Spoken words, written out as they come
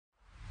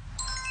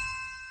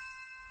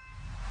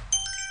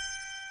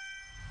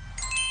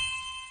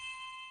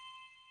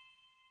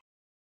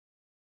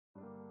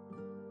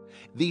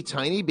The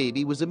tiny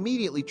baby was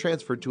immediately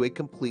transferred to a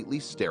completely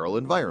sterile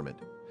environment.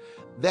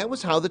 That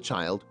was how the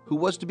child, who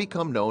was to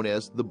become known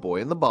as the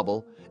boy in the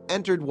bubble,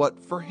 entered what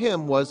for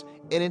him was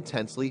an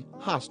intensely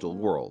hostile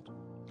world.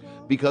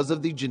 Because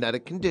of the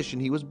genetic condition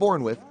he was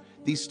born with,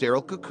 the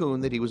sterile cocoon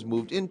that he was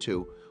moved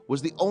into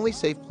was the only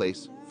safe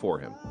place for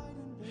him.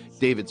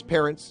 David's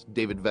parents,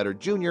 David Vetter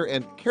Jr.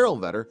 and Carol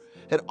Vetter,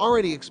 had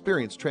already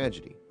experienced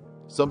tragedy.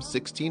 Some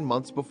 16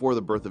 months before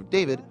the birth of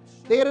David,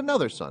 they had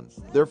another son,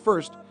 their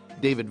first,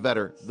 David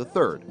Vetter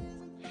III.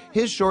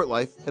 His short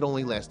life had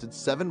only lasted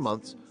 7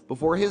 months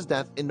before his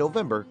death in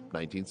November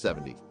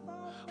 1970.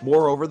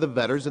 Moreover, the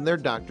Vetters and their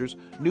doctors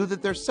knew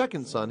that their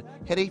second son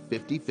had a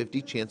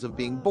 50-50 chance of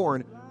being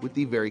born with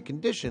the very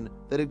condition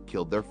that had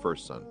killed their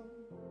first son.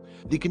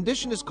 The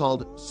condition is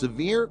called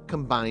Severe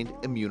Combined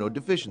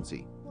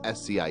Immunodeficiency,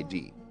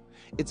 SCID.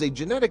 It's a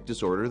genetic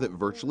disorder that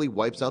virtually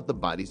wipes out the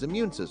body's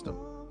immune system.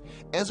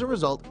 As a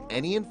result,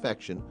 any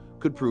infection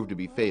could prove to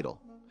be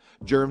fatal.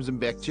 Germs and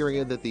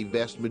bacteria that the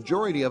vast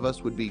majority of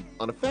us would be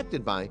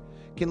unaffected by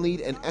can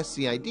lead an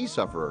SCID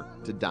sufferer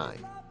to die.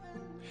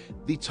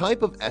 The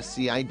type of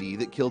SCID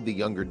that killed the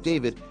younger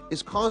David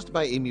is caused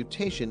by a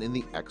mutation in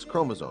the X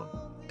chromosome,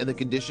 and the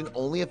condition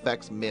only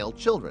affects male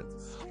children,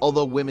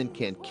 although women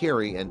can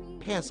carry and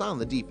pass on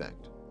the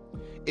defect.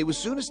 It was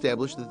soon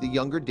established that the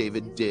younger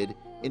David did,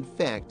 in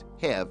fact,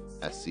 have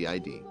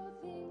SCID.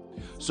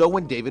 So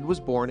when David was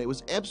born, it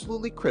was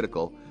absolutely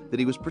critical that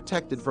he was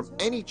protected from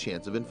any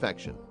chance of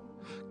infection.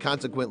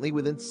 Consequently,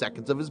 within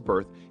seconds of his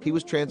birth, he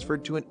was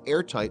transferred to an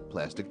airtight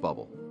plastic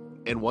bubble.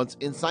 And once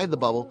inside the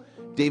bubble,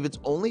 David's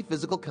only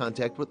physical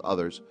contact with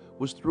others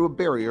was through a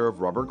barrier of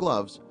rubber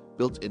gloves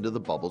built into the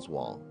bubble's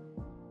wall.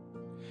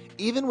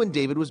 Even when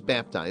David was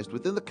baptized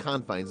within the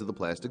confines of the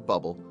plastic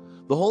bubble,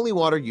 the holy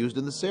water used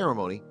in the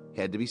ceremony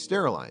had to be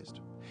sterilized.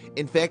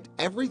 In fact,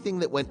 everything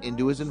that went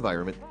into his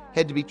environment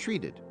had to be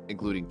treated,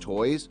 including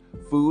toys,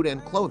 food,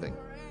 and clothing.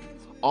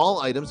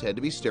 All items had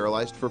to be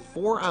sterilized for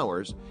 4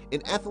 hours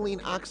in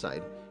ethylene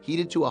oxide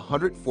heated to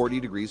 140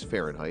 degrees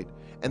Fahrenheit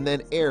and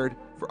then aired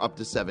for up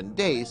to 7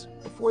 days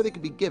before they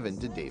could be given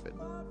to David.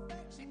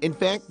 In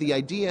fact, the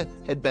idea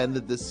had been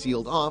that this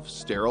sealed-off,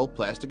 sterile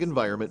plastic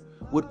environment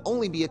would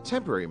only be a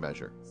temporary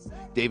measure.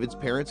 David's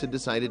parents had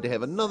decided to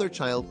have another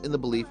child in the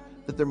belief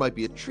that there might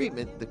be a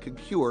treatment that could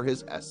cure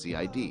his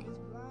SCID.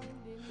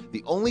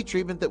 The only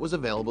treatment that was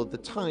available at the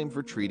time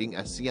for treating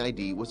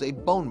SCID was a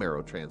bone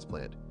marrow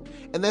transplant,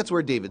 and that's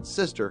where David's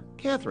sister,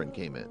 Catherine,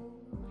 came in.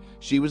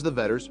 She was the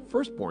Vetter's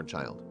firstborn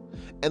child,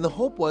 and the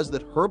hope was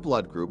that her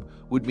blood group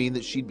would mean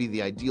that she'd be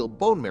the ideal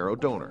bone marrow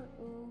donor.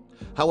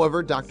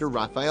 However, Dr.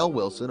 Raphael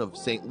Wilson of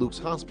St. Luke's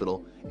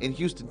Hospital in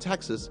Houston,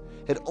 Texas,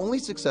 had only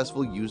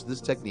successfully used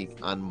this technique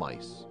on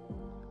mice.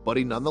 But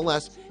he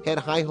nonetheless had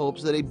high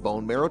hopes that a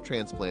bone marrow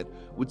transplant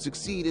would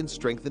succeed in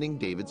strengthening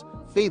David's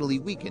fatally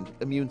weakened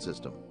immune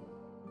system.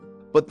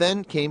 But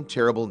then came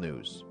terrible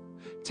news.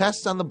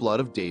 Tests on the blood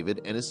of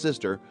David and his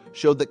sister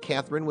showed that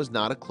Catherine was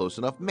not a close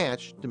enough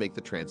match to make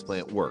the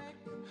transplant work.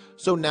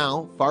 So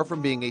now, far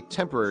from being a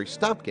temporary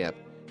stopgap,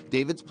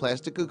 David's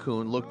plastic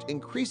cocoon looked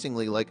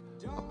increasingly like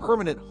a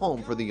permanent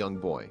home for the young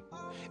boy,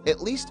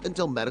 at least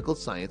until medical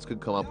science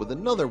could come up with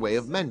another way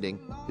of mending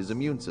his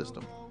immune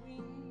system.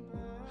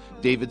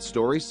 David's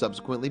story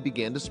subsequently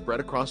began to spread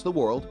across the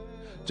world.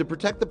 To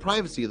protect the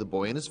privacy of the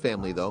boy and his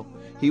family, though,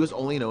 he was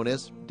only known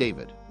as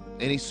David,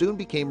 and he soon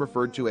became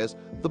referred to as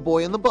the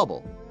boy in the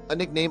bubble, a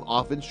nickname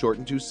often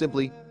shortened to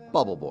simply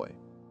Bubble Boy.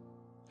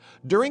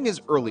 During his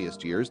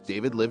earliest years,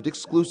 David lived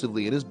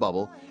exclusively in his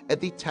bubble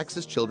at the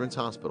Texas Children's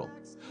Hospital,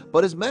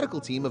 but his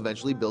medical team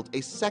eventually built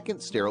a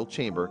second sterile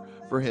chamber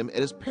for him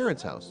at his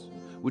parents' house,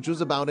 which was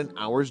about an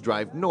hour's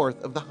drive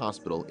north of the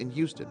hospital in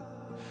Houston.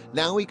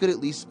 Now he could at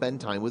least spend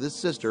time with his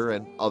sister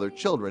and other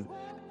children,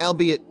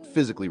 albeit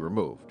physically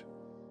removed.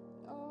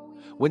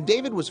 When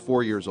David was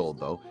 4 years old,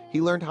 though,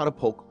 he learned how to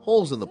poke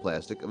holes in the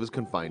plastic of his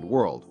confined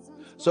world.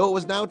 So it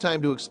was now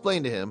time to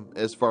explain to him,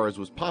 as far as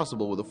was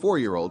possible with a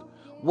 4-year-old,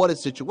 what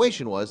his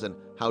situation was and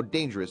how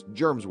dangerous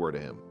germs were to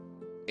him.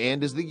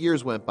 And as the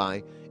years went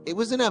by, it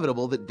was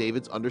inevitable that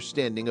David's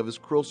understanding of his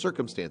cruel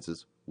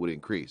circumstances would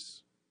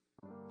increase.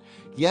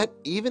 Yet,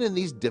 even in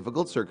these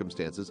difficult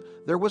circumstances,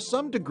 there was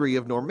some degree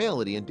of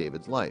normality in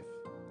David's life.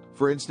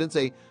 For instance,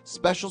 a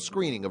special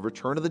screening of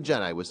Return of the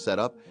Jedi was set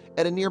up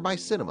at a nearby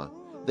cinema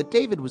that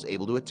David was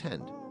able to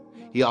attend.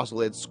 He also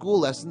had school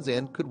lessons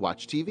and could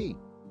watch TV.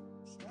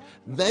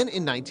 Then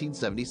in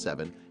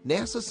 1977,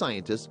 NASA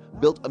scientists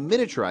built a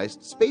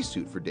miniaturized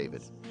spacesuit for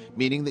David,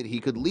 meaning that he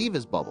could leave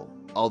his bubble,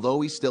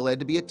 although he still had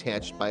to be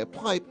attached by a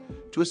pipe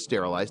to a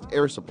sterilized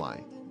air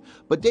supply.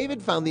 But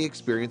David found the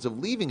experience of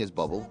leaving his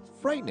bubble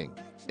frightening,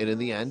 and in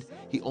the end,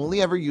 he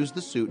only ever used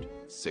the suit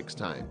 6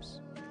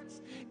 times.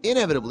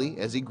 Inevitably,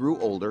 as he grew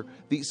older,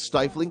 the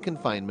stifling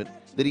confinement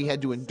that he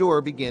had to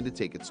endure began to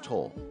take its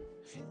toll.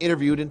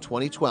 Interviewed in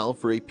 2012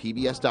 for a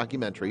PBS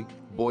documentary,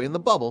 Boy in the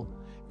Bubble,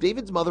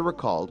 David's mother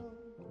recalled,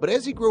 "But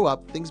as he grew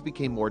up, things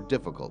became more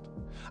difficult.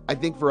 I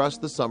think for us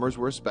the summers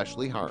were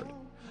especially hard.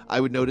 I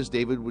would notice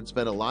David would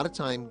spend a lot of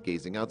time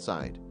gazing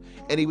outside,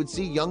 and he would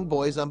see young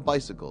boys on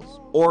bicycles,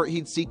 or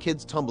he'd see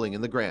kids tumbling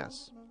in the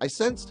grass. I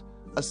sensed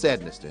a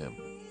sadness to him.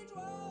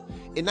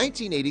 In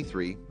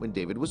 1983, when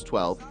David was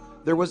 12,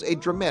 there was a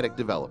dramatic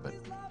development.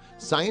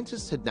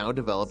 Scientists had now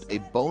developed a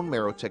bone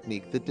marrow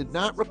technique that did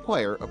not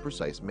require a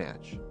precise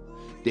match.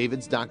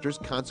 David's doctors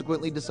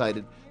consequently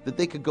decided that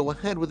they could go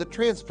ahead with a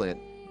transplant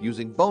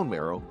using bone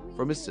marrow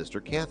from his sister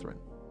Catherine.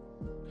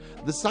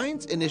 The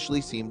science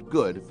initially seemed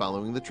good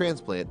following the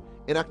transplant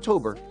in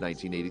October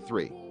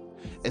 1983,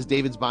 as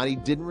David's body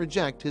didn't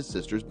reject his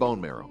sister's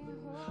bone marrow.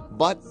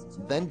 But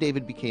then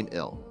David became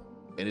ill,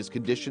 and his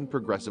condition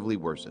progressively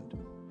worsened.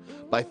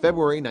 By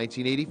February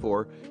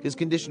 1984, his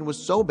condition was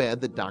so bad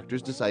that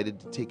doctors decided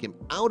to take him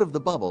out of the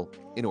bubble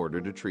in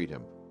order to treat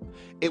him.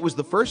 It was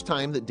the first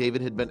time that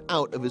David had been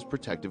out of his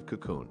protective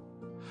cocoon.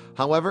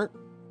 However,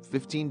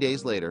 15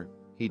 days later,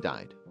 he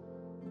died.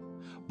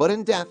 But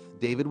in death,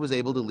 David was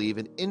able to leave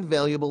an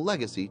invaluable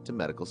legacy to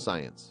medical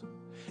science.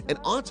 An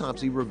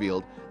autopsy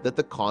revealed that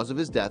the cause of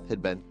his death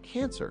had been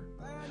cancer.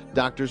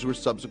 Doctors were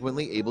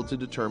subsequently able to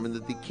determine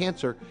that the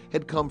cancer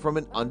had come from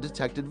an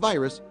undetected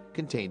virus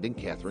contained in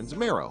Catherine's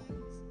marrow.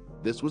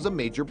 This was a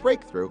major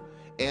breakthrough,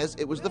 as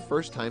it was the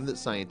first time that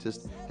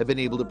scientists had been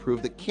able to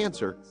prove that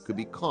cancer could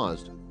be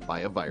caused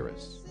by a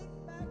virus.